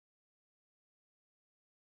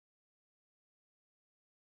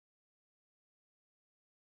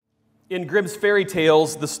In Grimm's fairy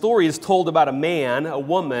tales, the story is told about a man, a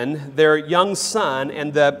woman, their young son,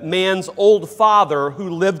 and the man's old father who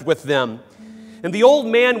lived with them. And the old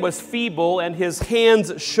man was feeble and his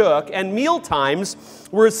hands shook, and mealtimes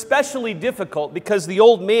were especially difficult because the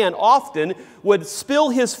old man often would spill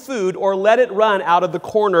his food or let it run out of the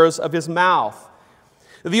corners of his mouth.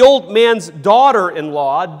 The old man's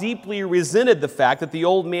daughter-in-law deeply resented the fact that the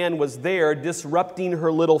old man was there disrupting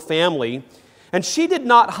her little family, and she did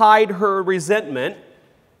not hide her resentment,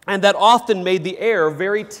 and that often made the air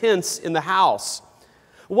very tense in the house.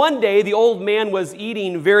 One day, the old man was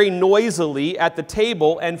eating very noisily at the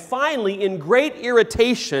table, and finally, in great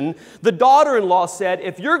irritation, the daughter-in-law said,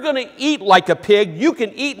 "If you're going to eat like a pig, you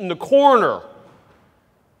can eat in the corner."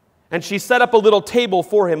 And she set up a little table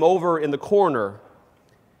for him over in the corner.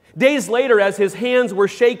 Days later, as his hands were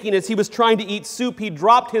shaking as he was trying to eat soup, he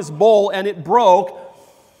dropped his bowl and it broke.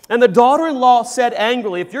 And the daughter-in-law said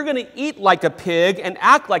angrily, "If you're going to eat like a pig and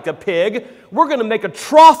act like a pig, we're going to make a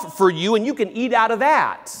trough for you and you can eat out of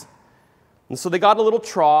that." And so they got a little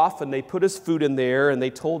trough and they put his food in there and they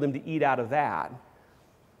told him to eat out of that.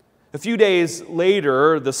 A few days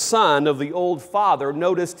later, the son of the old father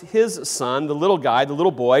noticed his son, the little guy, the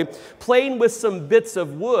little boy, playing with some bits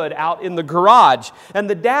of wood out in the garage. And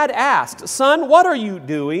the dad asked, "Son, what are you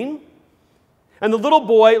doing?" And the little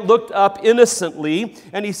boy looked up innocently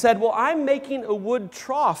and he said, "Well, I'm making a wood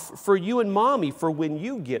trough for you and Mommy for when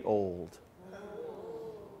you get old."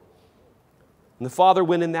 And the father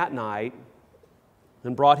went in that night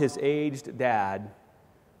and brought his aged dad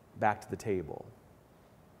back to the table.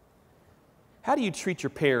 How do you treat your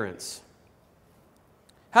parents?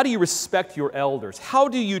 How do you respect your elders? How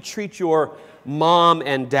do you treat your mom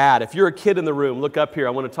and dad? If you're a kid in the room, look up here.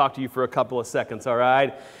 I want to talk to you for a couple of seconds, all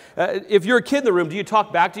right? If you're a kid in the room, do you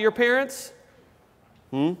talk back to your parents?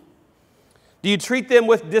 Do you treat them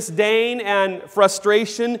with disdain and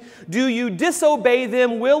frustration? Do you disobey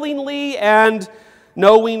them willingly and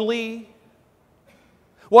knowingly?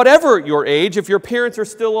 Whatever your age, if your parents are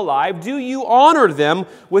still alive, do you honor them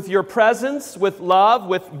with your presence, with love,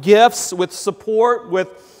 with gifts, with support, with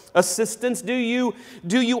assistance? Do you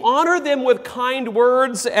honor them with kind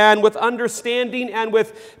words and with understanding and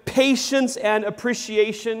with patience and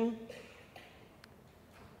appreciation?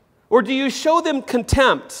 Or do you show them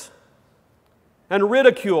contempt and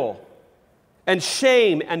ridicule and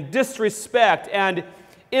shame and disrespect and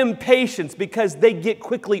impatience because they get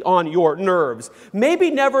quickly on your nerves?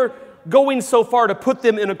 Maybe never going so far to put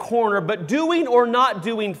them in a corner, but doing or not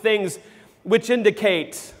doing things which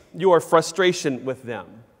indicate your frustration with them.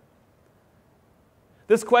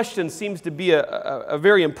 This question seems to be a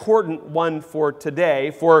very important one for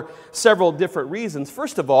today for several different reasons.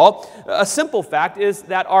 First of all, a simple fact is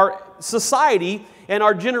that our society and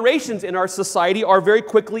our generations in our society are very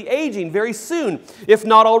quickly aging, very soon, if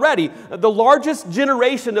not already. The largest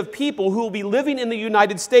generation of people who will be living in the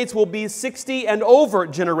United States will be 60 and over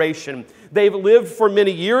generation. They've lived for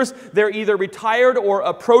many years. They're either retired or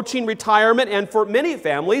approaching retirement, and for many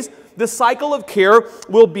families, the cycle of care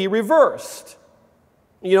will be reversed.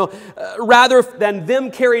 Rather than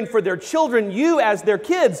them caring for their children, you as their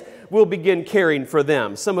kids will begin caring for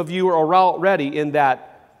them. Some of you are already in that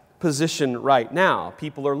position right now.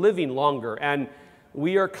 People are living longer, and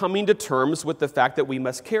we are coming to terms with the fact that we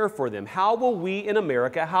must care for them. How will we in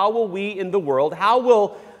America, how will we in the world, how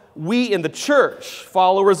will we in the church,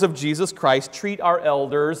 followers of Jesus Christ, treat our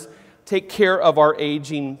elders, take care of our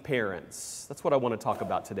aging parents? That's what I want to talk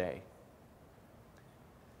about today.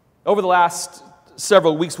 Over the last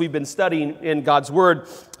several weeks, we've been studying in God's Word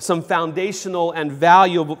some foundational and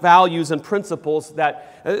values and principles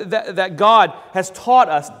that God has taught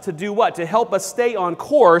us to do what? To help us stay on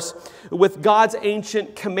course with God's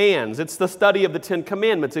ancient commands. It's the study of the 10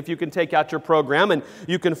 Commandments. If you can take out your program and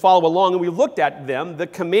you can follow along, and we looked at them, the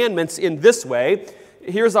commandments, in this way.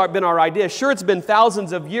 Here's been our idea. Sure, it's been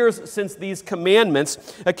thousands of years since these commandments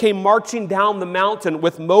came marching down the mountain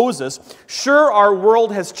with Moses. Sure, our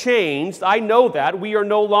world has changed. I know that. We are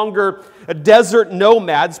no longer desert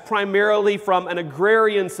nomads, primarily from an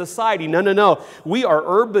agrarian society. No. We are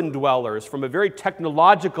urban dwellers from a very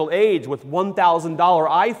technological age with $1,000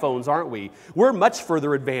 iPhones, aren't we? We're much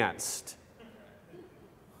further advanced.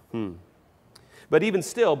 But even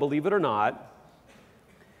still, believe it or not,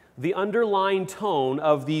 the underlying tone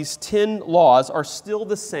of these 10 laws are still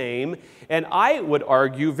the same, and I would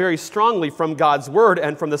argue very strongly from God's Word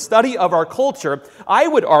and from the study of our culture, I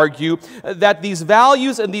would argue that these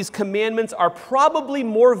values and these commandments are probably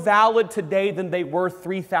more valid today than they were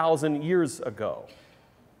 3,000 years ago.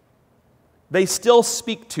 They still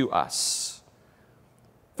speak to us.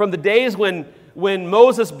 From the days when when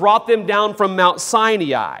Moses brought them down from Mount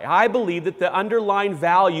Sinai. I believe that the underlying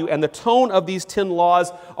value and the tone of these 10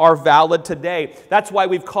 laws are valid today. That's why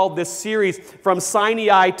we've called this series From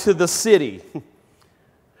Sinai to the City.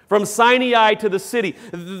 From Sinai to the city.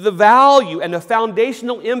 The value and the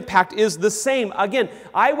foundational impact is the same. Again,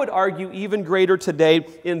 I would argue even greater today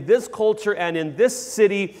in this culture and in this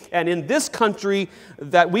city and in this country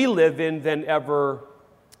that we live in than ever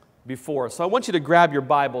before. So I want you to grab your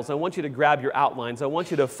Bibles. I want you to grab your outlines. I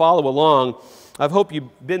want you to follow along. I hope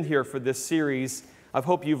you've been here for this series. I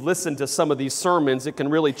hope you've listened to some of these sermons. It can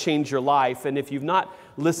really change your life. And if you've not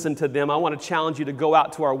listened to them, I want to challenge you to go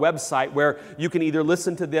out to our website where you can either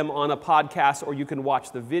listen to them on a podcast or you can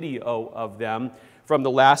watch the video of them from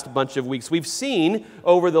the last bunch of weeks. We've seen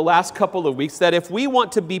over the last couple of weeks that if we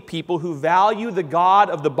want to be people who value the God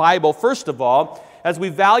of the Bible, first of all, as we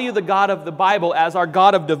value the God of the Bible as our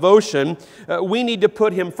God of devotion, we need to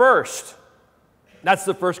put Him first. That's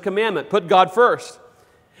the first commandment, put God first.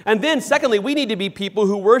 And then, secondly, we need to be people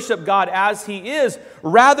who worship God as He is,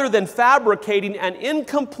 rather than fabricating an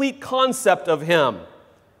incomplete concept of Him.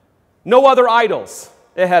 No other idols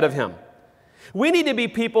ahead of Him. We need to be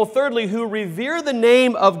people, thirdly, who revere the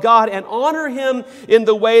name of God and honor Him in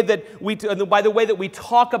the way that by the way that we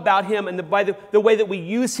talk about Him and by the way that we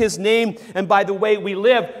use His name and by the way we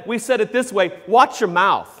live. We said it this way: watch your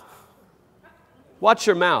mouth. Watch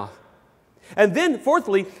your mouth. And then,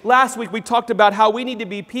 fourthly, last week we talked about how we need to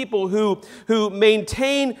be people who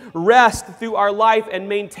maintain rest through our life and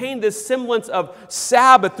maintain this semblance of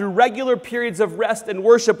Sabbath through regular periods of rest and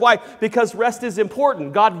worship. Why? Because rest is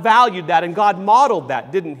important. God valued that and God modeled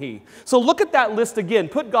that, didn't He? So look at that list again.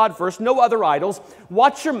 Put God first, no other idols.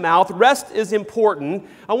 Watch your mouth. Rest is important.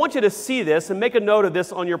 I want you to see this and make a note of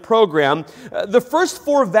this on your program. The first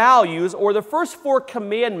 4 values or the first 4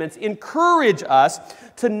 commandments encourage us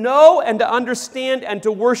to know and to understand and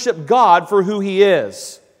to worship God for who He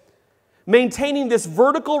is. Maintaining this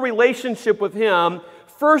vertical relationship with Him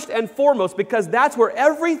first and foremost, because that's where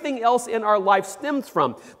everything else in our life stems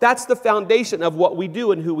from. That's the foundation of what we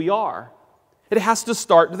do and who we are. It has to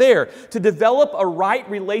start there. To develop a right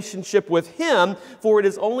relationship with Him, for it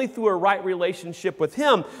is only through a right relationship with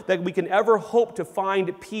Him that we can ever hope to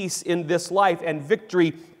find peace in this life and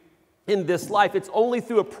victory in this life. It's only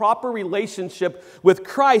through a proper relationship with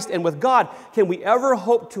Christ and with God can we ever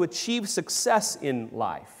hope to achieve success in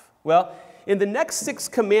life. Well, in the next 6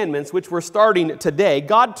 commandments, which we're starting today,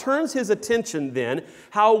 God turns His attention then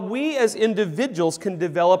how we as individuals can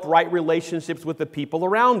develop right relationships with the people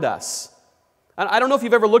around us. I don't know if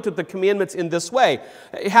you've ever looked at the commandments in this way.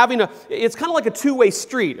 It's kind of like a two-way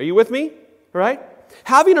street. Are you with me? Right?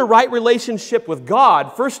 Having a right relationship with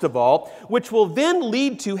God, first of all, which will then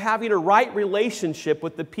lead to having a right relationship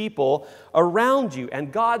with the people around you. And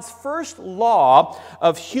God's first law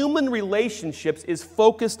of human relationships is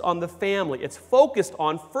focused on the family. It's focused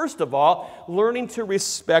on, first of all, learning to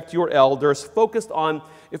respect your elders, focused on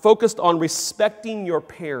respecting your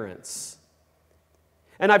parents.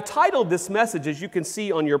 And I've titled this message, as you can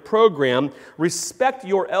see on your program, Respect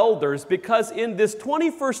Your Elders, because in this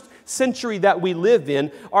 21st century that we live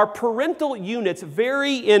in, our parental units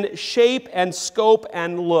vary in shape and scope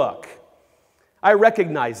and look. I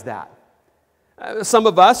recognize that. Some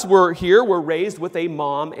of us were raised with a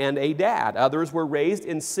mom and a dad. Others were raised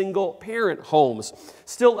in single-parent homes.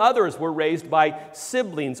 Still others were raised by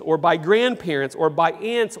siblings or by grandparents or by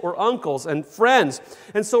aunts or uncles and friends.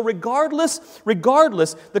 And so regardless,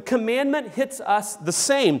 the commandment hits us the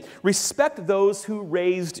same. Respect those who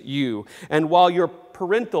raised you. And while your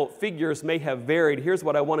parental figures may have varied, here's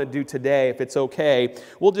what I want to do today, if it's okay.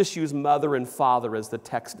 We'll just use mother and father as the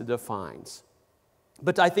text defines.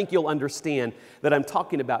 But I think you'll understand that I'm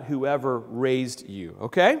talking about whoever raised you,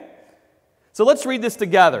 okay? So let's read this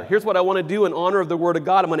together. Here's what I want to do in honor of the Word of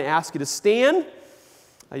God. I'm going to ask you to stand.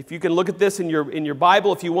 If you can look at this in your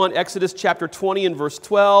Bible, if you want, Exodus chapter 20 and verse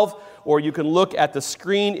 12, or you can look at the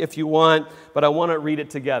screen if you want, but I want to read it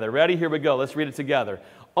together. Ready? Here we go. Let's read it together.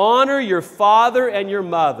 Honor your father and your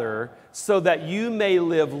mother so that you may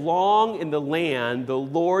live long in the land the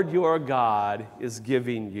Lord your God is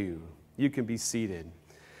giving you. You can be seated.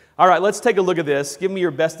 All right, let's take a look at this. Give me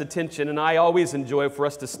your best attention. And I always enjoy for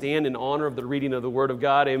us to stand in honor of the reading of the Word of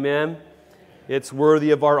God. Amen? It's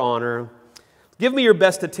worthy of our honor. Give me your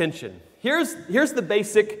best attention. Here's the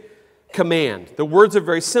basic command. The words are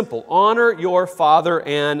very simple. Honor your father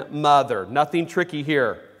and mother. Nothing tricky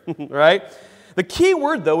here, right? The key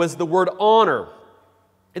word, though, is the word honor.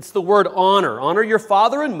 It's the word honor. Honor your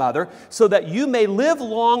father and mother so that you may live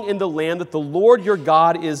long in the land that the Lord your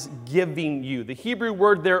God is giving you. The Hebrew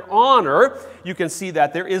word there, honor, you can see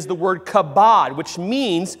that there is the word kabod, which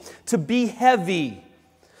means to be heavy.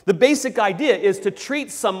 The basic idea is to treat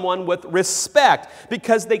someone with respect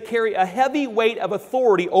because they carry a heavy weight of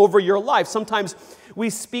authority over your life. Sometimes we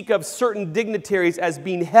speak of certain dignitaries as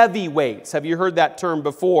being heavyweights. Have you heard that term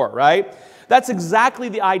before, right? That's exactly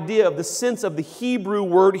the idea of the sense of the Hebrew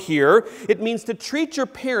word here. It means to treat your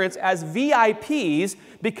parents as VIPs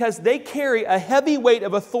because they carry a heavy weight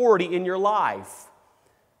of authority in your life.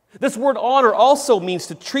 This word honor also means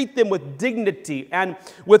to treat them with dignity and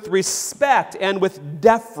with respect and with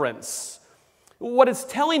deference. What it's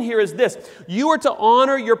telling here is this: you are to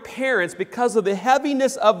honor your parents because of the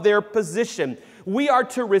heaviness of their position. We are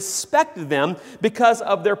to respect them because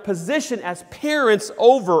of their position as parents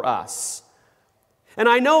over us. And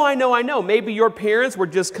I know, maybe your parents were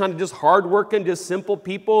just kind of just hardworking, just simple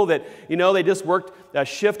people that, they just worked a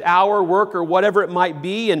shift hour work or whatever it might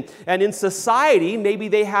be. And in society, maybe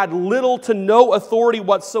they had little to no authority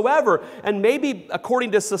whatsoever. And maybe,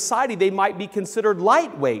 according to society, they might be considered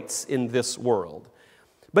lightweights in this world.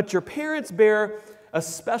 But your parents bear a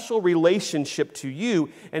special relationship to you,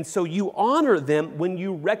 and so you honor them when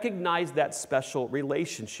you recognize that special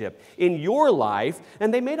relationship in your life.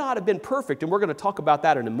 And they may not have been perfect, and we're going to talk about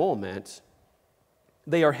that in a moment.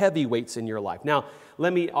 They are heavyweights in your life. Now,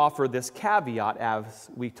 let me offer this caveat as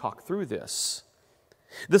we talk through this.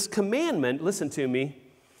 This commandment, listen to me,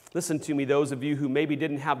 those of you who maybe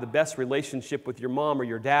didn't have the best relationship with your mom or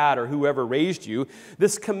your dad or whoever raised you.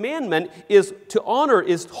 This commandment is to honor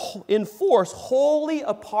is enforced wholly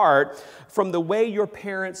apart from the way your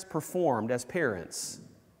parents performed as parents.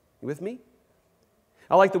 You with me?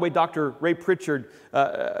 I like the way Dr. Ray Pritchard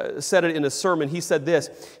said it in a sermon. He said this.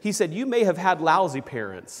 He said, "You may have had lousy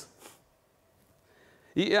parents.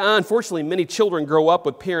 Unfortunately, many children grow up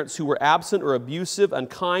with parents who were absent or abusive,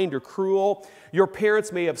 unkind or cruel. Your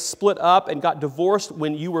parents may have split up and got divorced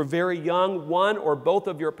when you were very young. One or both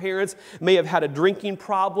of your parents may have had a drinking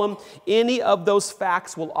problem. Any of those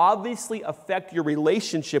facts will obviously affect your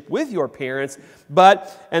relationship with your parents.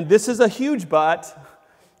 But, and this is a huge but,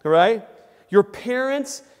 right? Your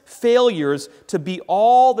parents' failures to be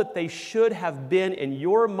all that they should have been in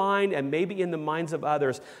your mind and maybe in the minds of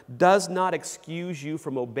others does not excuse you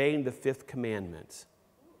from obeying the fifth commandment."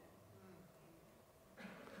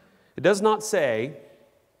 It does not say,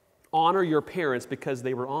 honor your parents because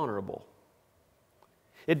they were honorable.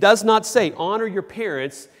 It does not say, honor your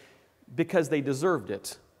parents because they deserved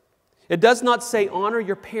it. It does not say, honor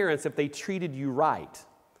your parents if they treated you right.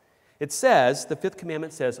 It says, the fifth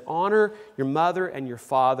commandment says, honor your mother and your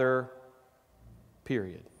father,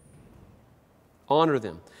 period. Honor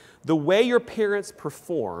them. The way your parents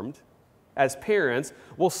performed as parents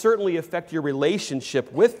will certainly affect your relationship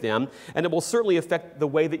with them, and it will certainly affect the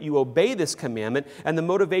way that you obey this commandment and the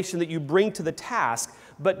motivation that you bring to the task,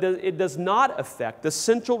 but it does not affect the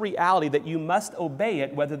central reality that you must obey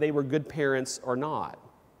it whether they were good parents or not.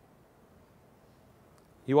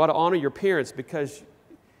 You ought to honor your parents because,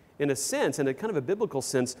 in a sense, in a kind of a biblical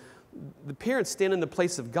sense, the parents stand in the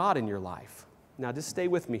place of God in your life. Now, just stay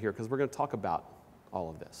with me here because we're going to talk about all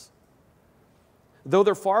of this. Though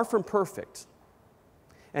they're far from perfect,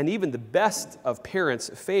 and even the best of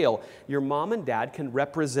parents fail, your mom and dad can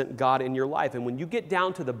represent God in your life. And when you get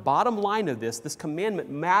down to the bottom line of this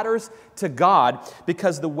commandment matters to God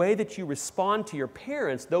because the way that you respond to your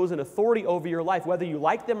parents, those in authority over your life, whether you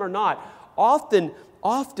like them or not, often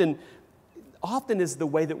is the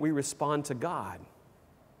way that we respond to God.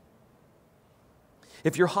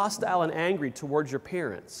 If you're hostile and angry towards your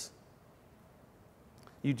parents,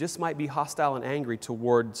 you just might be hostile and angry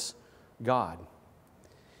towards God.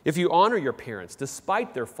 If you honor your parents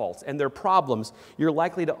despite their faults and their problems, you're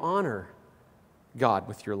likely to honor God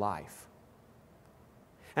with your life.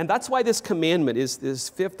 And that's why this commandment is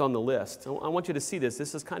fifth on the list. I want you to see this.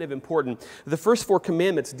 This is kind of important. The first four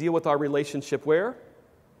commandments deal with our relationship where?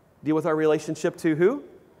 Deal with our relationship to who?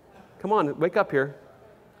 Come on, wake up here.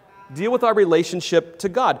 Deal with our relationship to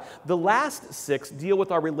God. The last six deal with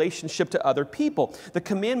our relationship to other people. The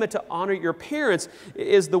commandment to honor your parents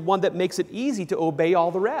is the one that makes it easy to obey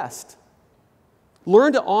all the rest.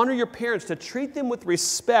 Learn to honor your parents, to treat them with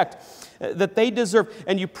respect that they deserve.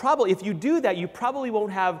 And if you do that, you probably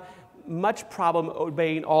won't have much problem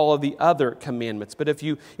obeying all of the other commandments. But if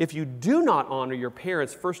you do not honor your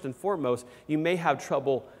parents first and foremost, you may have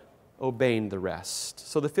trouble obeying the rest.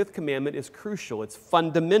 So the fifth commandment is crucial. It's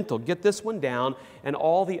fundamental. Get this one down, and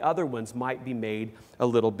all the other ones might be made a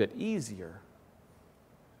little bit easier.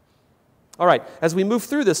 All right, as we move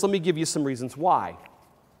through this, let me give you some reasons why.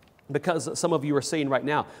 Because some of you are saying right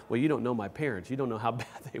now, well, you don't know my parents. You don't know how bad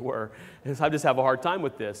they were. And so I just have a hard time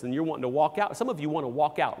with this. And you're wanting to walk out. Some of you want to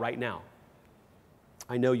walk out right now.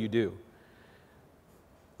 I know you do.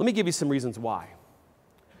 Let me give you some reasons why.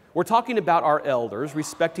 We're talking about our elders,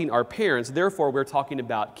 respecting our parents. Therefore, we're talking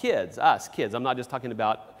about kids, us kids. I'm not just talking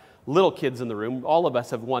about little kids in the room. All of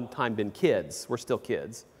us have one time been kids. We're still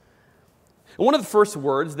kids. And one of the first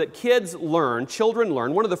words that kids learn, children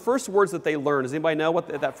learn, one of the first words that they learn, does anybody know what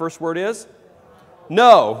that first word is?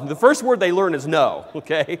 No. The first word they learn is no,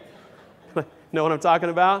 okay? Know what I'm talking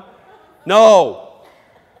about? No.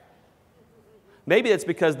 Maybe it's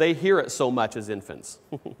because they hear it so much as infants.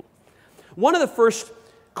 One of the first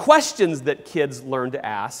questions that kids learn to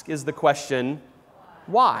ask is the question,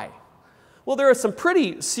 why? Well, there are some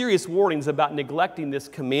pretty serious warnings about neglecting this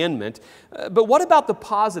commandment, but what about the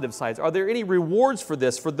positive sides? Are there any rewards for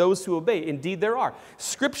this for those who obey? Indeed, there are.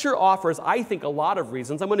 Scripture offers, I think, a lot of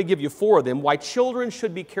reasons. I'm going to give you 4 of them why children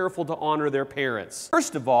should be careful to honor their parents.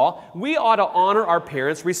 First of all, we ought to honor our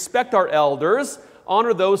parents, respect our elders,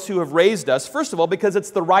 honor those who have raised us, first of all, because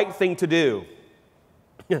it's the right thing to do.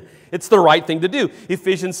 It's the right thing to do.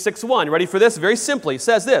 Ephesians 6:1. Ready for this? Very simply, it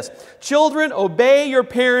says this. Children, obey your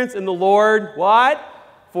parents in the Lord. What?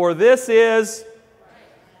 For this is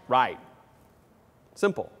right.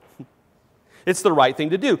 Simple. It's the right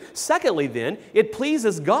thing to do. Secondly, then, it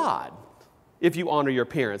pleases God if you honor your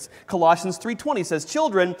parents. Colossians 3:20 says,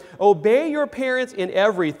 children, obey your parents in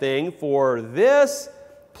everything, for this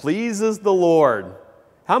pleases the Lord.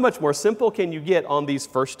 How much more simple can you get on these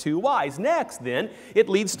first 2 whys? Next, then, it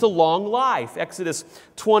leads to long life. Exodus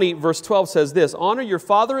 20, verse 12 says this, honor your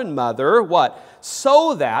father and mother, what?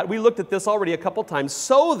 So that, we looked at this already a couple times,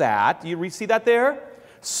 so that, do you see that there?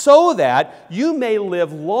 So that you may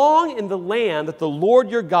live long in the land that the Lord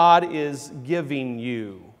your God is giving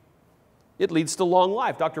you. It leads to long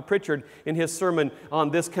life. Dr. Pritchard, in his sermon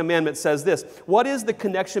on this commandment, says this, what is the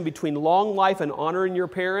connection between long life and honoring your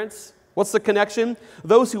parents? What's the connection?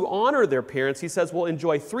 Those who honor their parents, he says, will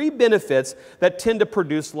enjoy 3 benefits that tend to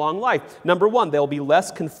produce long life. Number 1, they'll be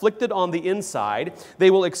less conflicted on the inside.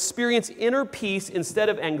 They will experience inner peace instead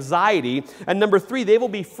of anxiety. And number 3, they will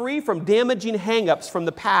be free from damaging hang-ups from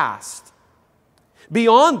the past.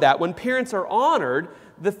 Beyond that, when parents are honored,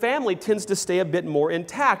 the family tends to stay a bit more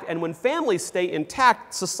intact. And when families stay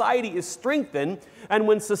intact, society is strengthened. And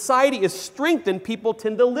when society is strengthened, people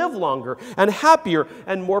tend to live longer and happier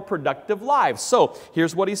and more productive lives. So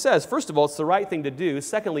here's what he says. First of all, it's the right thing to do.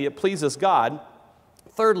 Secondly, it pleases God.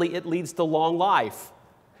 Thirdly, it leads to long life.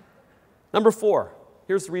 Number 4,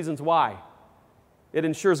 here's the reasons why. It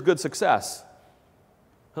ensures good success.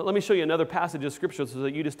 Let me show you another passage of Scripture so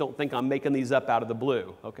that you just don't think I'm making these up out of the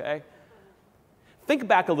blue, okay? Think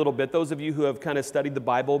back a little bit, those of you who have kind of studied the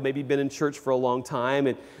Bible, maybe been in church for a long time,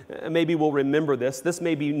 and maybe will remember this. This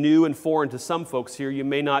may be new and foreign to some folks here. You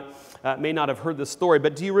may not have heard this story,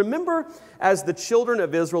 but do you remember as the children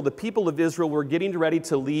of Israel, the people of Israel were getting ready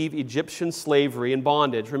to leave Egyptian slavery and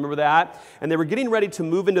bondage? Remember that? And they were getting ready to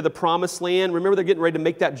move into the Promised Land. Remember they're getting ready to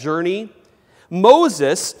make that journey?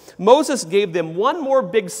 Moses gave them one more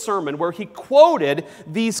big sermon where he quoted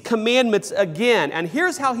these commandments again. And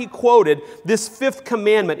here's how he quoted this 5th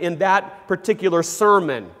commandment in that particular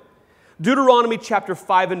sermon. Deuteronomy chapter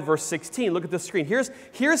 5 and verse 16. Look at the screen.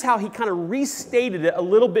 Here's how he kind of restated it a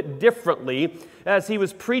little bit differently as he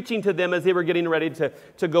was preaching to them as they were getting ready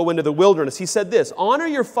to go into the wilderness. He said this, honor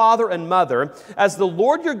your father and mother as the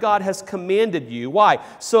Lord your God has commanded you. Why?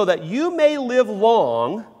 So that you may live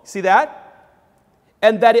long. See that?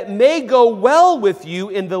 And that it may go well with you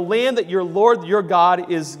in the land that your Lord, your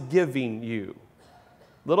God, is giving you.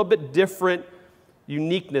 A little bit different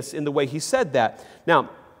uniqueness in the way he said that. Now,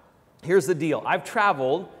 here's the deal. I've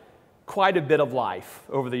traveled quite a bit of life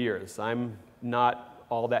over the years. I'm not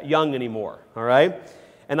all that young anymore, all right?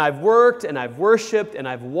 And I've worked and I've worshiped and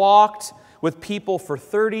I've walked with people for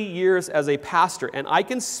 30 years as a pastor, and I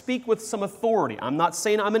can speak with some authority. I'm not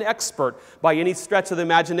saying I'm an expert by any stretch of the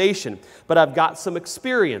imagination, but I've got some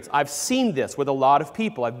experience. I've seen this with a lot of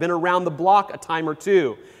people. I've been around the block a time or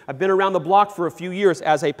two. I've been around the block for a few years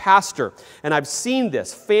as a pastor, and I've seen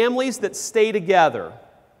this. Families that stay together,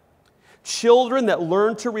 children that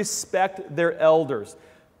learn to respect their elders,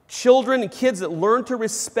 children and kids that learn to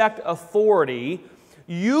respect authority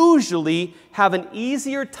usually have an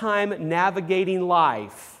easier time navigating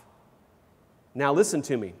life. Now listen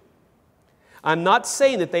to me. I'm not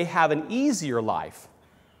saying that they have an easier life.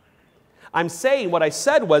 I'm saying what I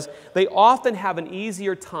said was they often have an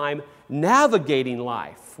easier time navigating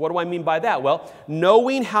life. What do I mean by that? Well,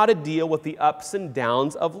 knowing how to deal with the ups and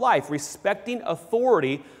downs of life, respecting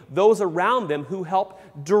authority, those around them who help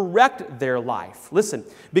direct their life. Listen,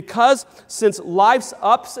 because since life's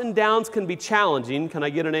ups and downs can be challenging, can I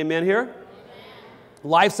get an amen here? Amen.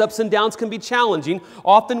 Life's ups and downs can be challenging.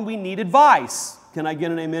 Often we need advice. Can I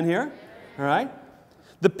get an amen here? All right.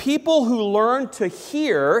 The people who learn to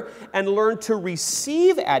hear and learn to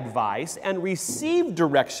receive advice and receive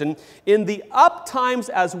direction in the up times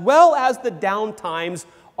as well as the down times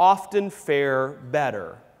often fare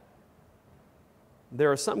better.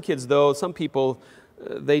 There are some kids, though, some people,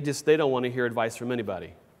 they don't want to hear advice from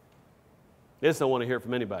anybody. They just don't want to hear it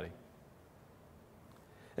from anybody.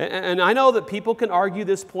 And I know that people can argue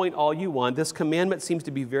this point all you want. This commandment seems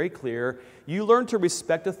to be very clear. You learn to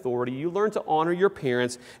respect authority. You learn to honor your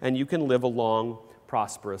parents, and you can live a long,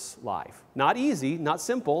 prosperous life. Not easy, not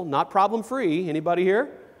simple, not problem-free. Anybody here?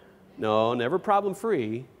 No, never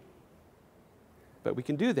problem-free. But we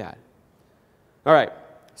can do that. All right,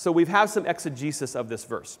 so we've had some exegesis of this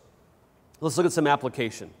verse. Let's look at some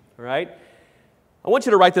application, all right? I want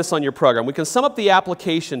you to write this on your program. We can sum up the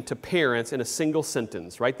application to parents in a single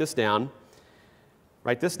sentence. Write this down.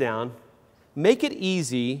 Write this down. Make it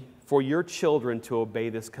easy for your children to obey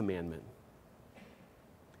this commandment.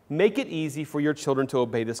 Make it easy for your children to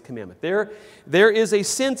obey this commandment. There is a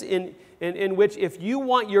sense in which if you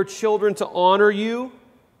want your children to honor you,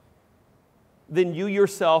 then you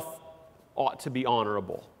yourself ought to be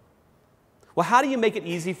honorable. Well, how do you make it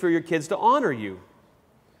easy for your kids to honor you?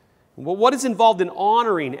 Well, what is involved in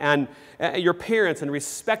honoring and your parents and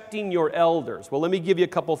respecting your elders? Well, let me give you a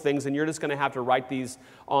couple things, and you're just going to have to write these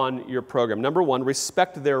on your program. Number one,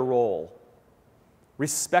 respect their role.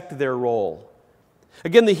 Respect their role.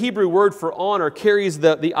 Again, the Hebrew word for honor carries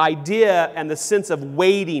the idea and the sense of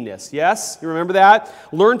weightiness. Yes? You remember that?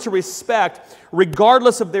 Learn to respect,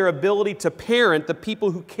 regardless of their ability to parent, the people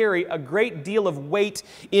who carry a great deal of weight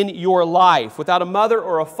in your life. Without a mother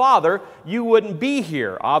or a father, you wouldn't be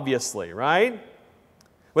here, obviously, right?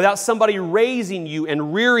 Without somebody raising you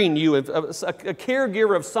and rearing you, a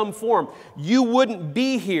caregiver of some form, you wouldn't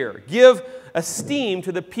be here. Give esteem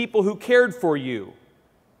to the people who cared for you.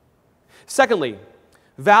 Secondly,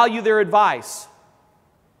 value their advice.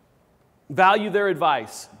 Value their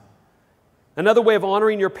advice. Another way of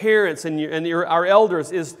honoring your parents and our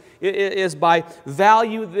elders is by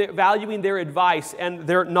valuing their advice and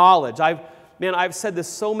their knowledge. I've said this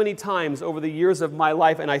so many times over the years of my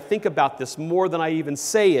life, and I think about this more than I even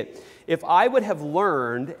say it. If I would have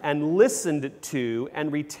learned and listened to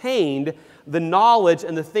and retained the knowledge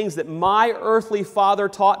and the things that my earthly father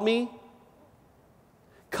taught me,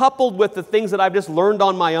 coupled with the things that I've just learned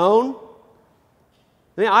on my own,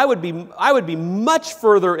 I would be much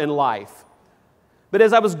further in life. But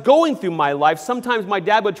as I was going through my life, sometimes my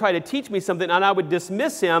dad would try to teach me something and I would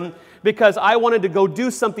dismiss him because I wanted to go do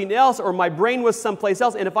something else or my brain was someplace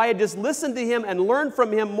else. And if I had just listened to him and learned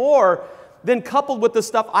from him more, then coupled with the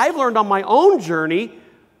stuff I've learned on my own journey,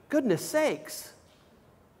 goodness sakes.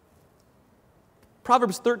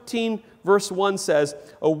 Proverbs 13 verse 1 says,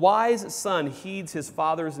 "A wise son heeds his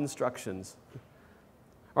father's instructions."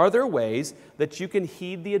 Are there ways that you can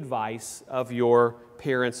heed the advice of your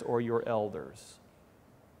parents or your elders?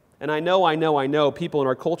 And I know people in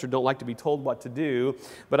our culture don't like to be told what to do,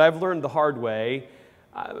 but I've learned the hard way.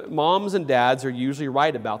 Moms and dads are usually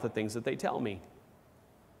right about the things that they tell me.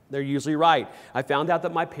 They're usually right. I found out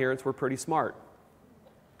that my parents were pretty smart.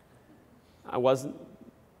 I wasn't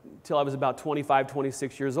until I was about 25,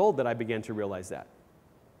 26 years old that I began to realize that.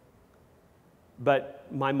 But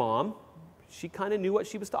my mom, she kind of knew what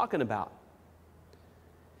she was talking about.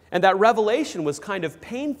 And that revelation was kind of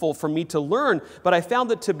painful for me to learn, but I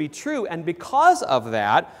found it to be true. And because of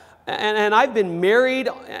that, and I've been married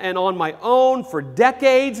and on my own for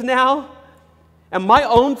decades now, and my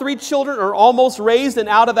own 3 children are almost raised and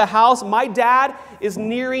out of the house. My dad is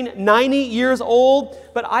nearing 90 years old,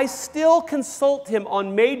 but I still consult him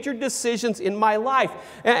on major decisions in my life.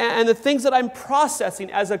 And the things that I'm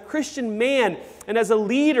processing as a Christian man and as a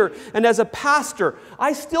leader and as a pastor,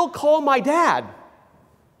 I still call my dad.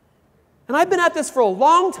 And I've been at this for a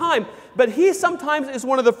long time, but he sometimes is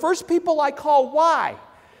one of the first people I call. Why?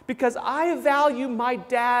 Because I value my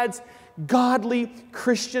dad's godly,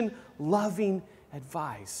 Christian, loving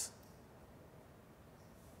advice.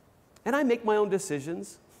 And I make my own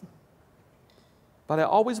decisions, but I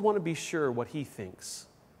always want to be sure what he thinks.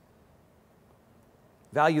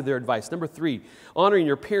 Value their advice. Number 3, honoring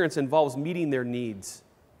your parents involves meeting their needs.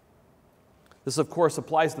 This, of course,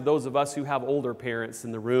 applies to those of us who have older parents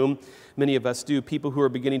in the room. Many of us do. People who are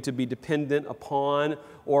beginning to be dependent upon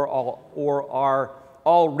or are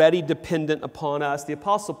already dependent upon us. The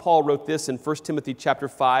Apostle Paul wrote this in 1 Timothy chapter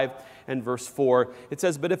 5 and verse 4. It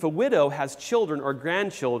says, "But if a widow has children or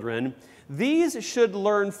grandchildren, these should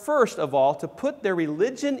learn first of all to put their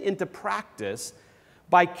religion into practice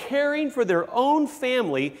by caring for their own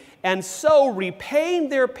family and so repaying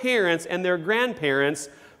their parents and their grandparents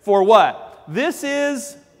for what? This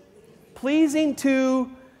is pleasing to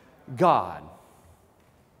God."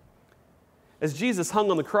 As Jesus hung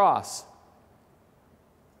on the cross,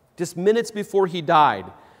 just minutes before he died,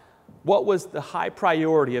 what was the high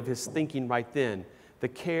priority of his thinking right then? The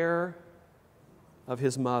care of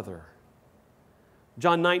his mother.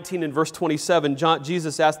 John 19 and verse 27,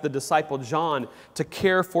 Jesus asked the disciple John to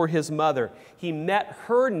care for his mother. He met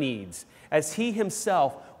her needs as he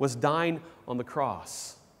himself was dying on the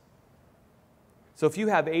cross. So if you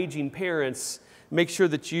have aging parents, make sure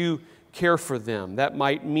that you care for them. That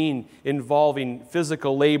might mean involving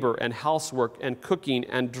physical labor and housework and cooking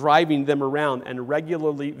and driving them around and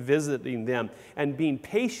regularly visiting them and being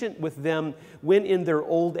patient with them when in their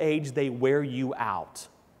old age they wear you out.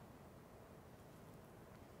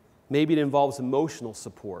 Maybe it involves emotional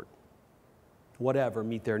support. Whatever,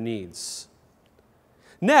 meet their needs.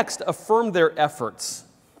 Next, affirm their efforts.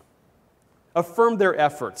 Affirm their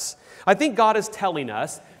efforts. I think God is telling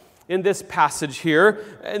us in this passage here,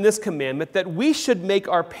 in this commandment, that we should make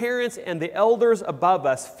our parents and the elders above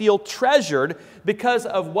us feel treasured because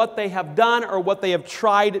of what they have done or what they have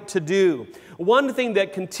tried to do. One thing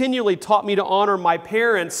that continually taught me to honor my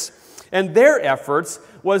parents and their efforts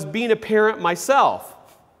was being a parent myself.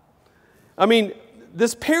 I mean,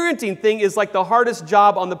 this parenting thing is like the hardest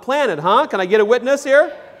job on the planet, huh? Can I get a witness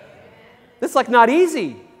here? It's like not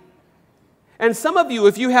easy. And some of you,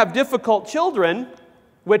 if you have difficult children,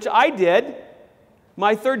 which I did,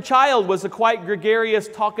 my third child was a quite gregarious,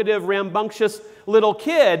 talkative, rambunctious little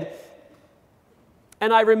kid.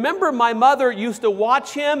 And I remember my mother used to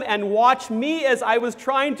watch him and watch me as I was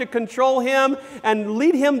trying to control him and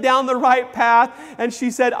lead him down the right path. And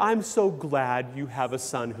she said, "I'm so glad you have a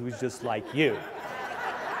son who's just like you."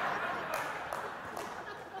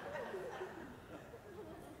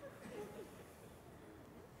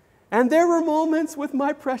 And there were moments with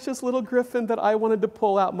my precious little Griffin that I wanted to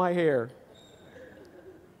pull out my hair.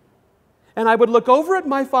 And I would look over at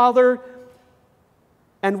my father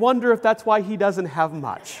and wonder if that's why he doesn't have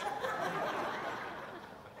much.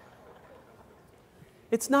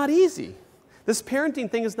 It's not easy. This parenting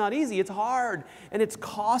thing is not easy. It's hard and it's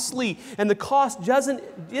costly. And the cost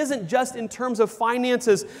isn't just in terms of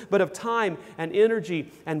finances, but of time and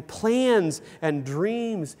energy and plans and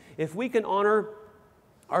dreams. If we can honor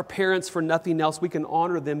our parents for nothing else, we can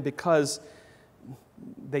honor them because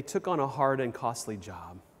they took on a hard and costly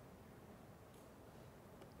job.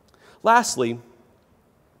 Lastly,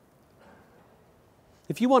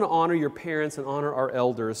 if you want to honor your parents and honor our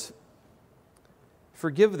elders,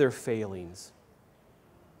 forgive their failings.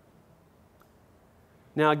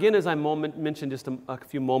 Now, again, as I mentioned just a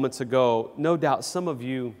few moments ago, no doubt some of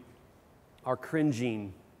you are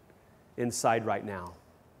cringing inside right now.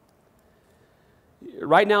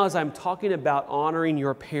 Right now, as I'm talking about honoring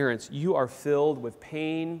your parents, you are filled with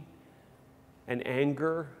pain and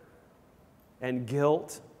anger and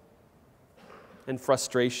guilt and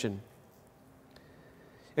frustration.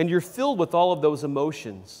 And you're filled with all of those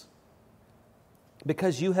emotions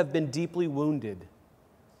because you have been deeply wounded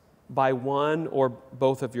by one or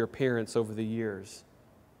both of your parents over the years.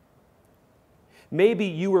 Maybe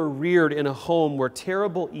you were reared in a home where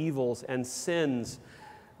terrible evils and sins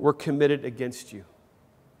were committed against you.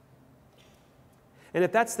 And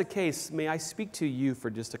if that's the case, may I speak to you for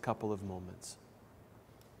just a couple of moments?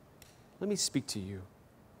 Let me speak to you.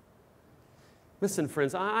 Listen,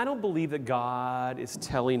 friends, I don't believe that God is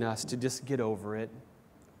telling us to just get over it,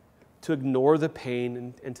 to ignore the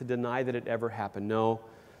pain and to deny that it ever happened. No.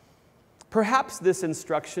 Perhaps this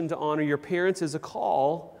instruction to honor your parents is a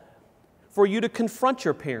call for you to confront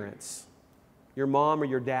your parents, your mom or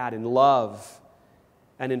your dad, in love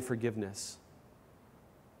and in forgiveness.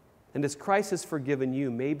 And as Christ has forgiven you,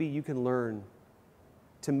 maybe you can learn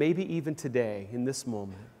to maybe even today, in this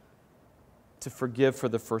moment, to forgive for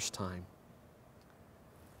the first time.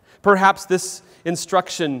 Perhaps this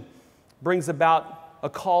instruction brings about a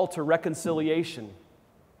call to reconciliation.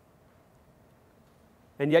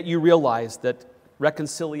 And yet you realize that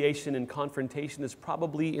reconciliation and confrontation is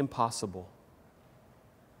probably impossible.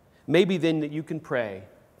 Maybe then that you can pray.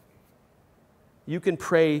 You can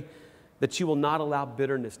pray that you will not allow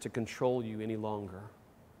bitterness to control you any longer.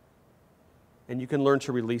 and you can learn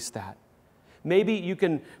to release that. Maybe you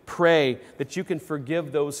can pray that you can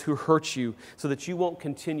forgive those who hurt you so that you won't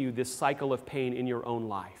continue this cycle of pain in your own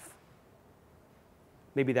life.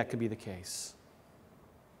 Maybe that could be the case.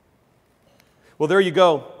 Well, there you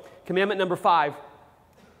go. Commandment number 5.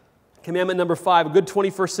 Commandment number 5, a good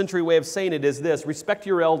 21st century way of saying it is this: respect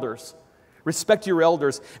your elders. Respect your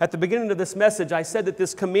elders. At the beginning of this message, I said that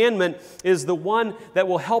this commandment is the one that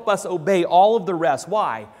will help us obey all of the rest.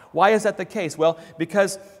 Why? Why is that the case? Well,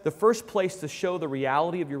 because the first place to show the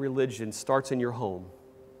reality of your religion starts in your home.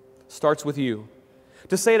 Starts with you.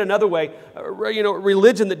 To say it another way,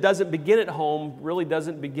 religion that doesn't begin at home really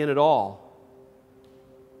doesn't begin at all.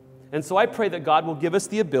 And so I pray that God will give us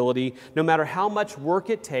the ability, no matter how much work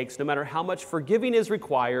it takes, no matter how much forgiving is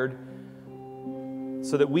required,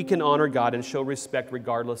 so that we can honor God and show respect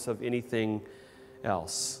regardless of anything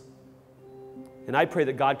else. And I pray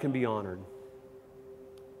that God can be honored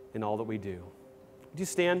in all that we do. Would you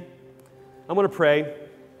stand? I'm going to pray,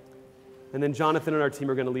 and then Jonathan and our team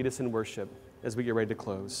are going to lead us in worship as we get ready to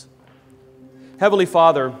close. Heavenly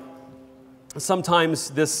Father, sometimes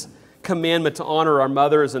this commandment to honor our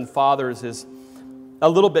mothers and fathers is a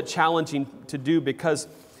little bit challenging to do because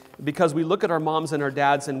we look at our moms and our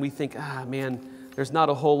dads and we think, man, there's not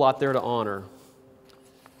a whole lot there to honor.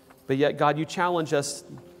 But yet, God, you challenge us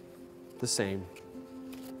the same.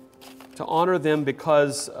 To honor them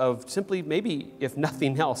because of simply, maybe if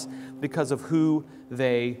nothing else, because of who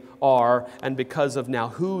they are and because of now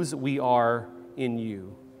whose we are in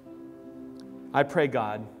you. I pray,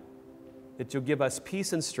 God, that you'll give us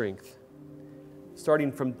peace and strength,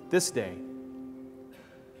 starting from this day,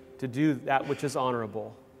 to do that which is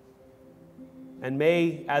honorable. And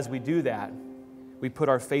may, as we do that, we put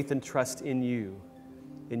our faith and trust in you.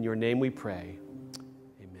 In your name we pray.